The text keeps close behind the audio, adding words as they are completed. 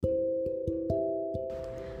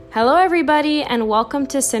Hello, everybody, and welcome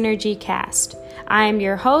to Synergy Cast. I am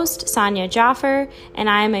your host, Sanya Jaffer, and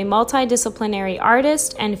I am a multidisciplinary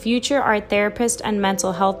artist and future art therapist and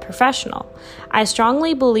mental health professional. I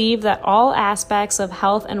strongly believe that all aspects of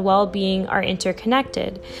health and well-being are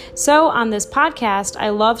interconnected. So on this podcast, I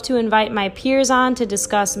love to invite my peers on to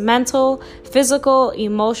discuss mental, physical,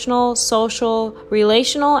 emotional, social,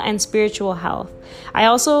 relational, and spiritual health. I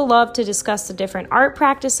also love to discuss the different art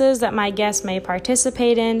practices that my guests may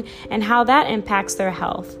participate in and how that impacts their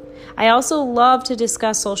health. I also love to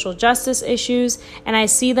discuss social justice issues, and I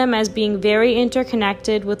see them as being very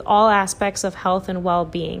interconnected with all aspects of health and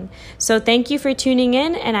well-being. So thank you for tuning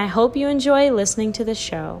in, and I hope you enjoy listening to the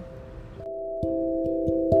show.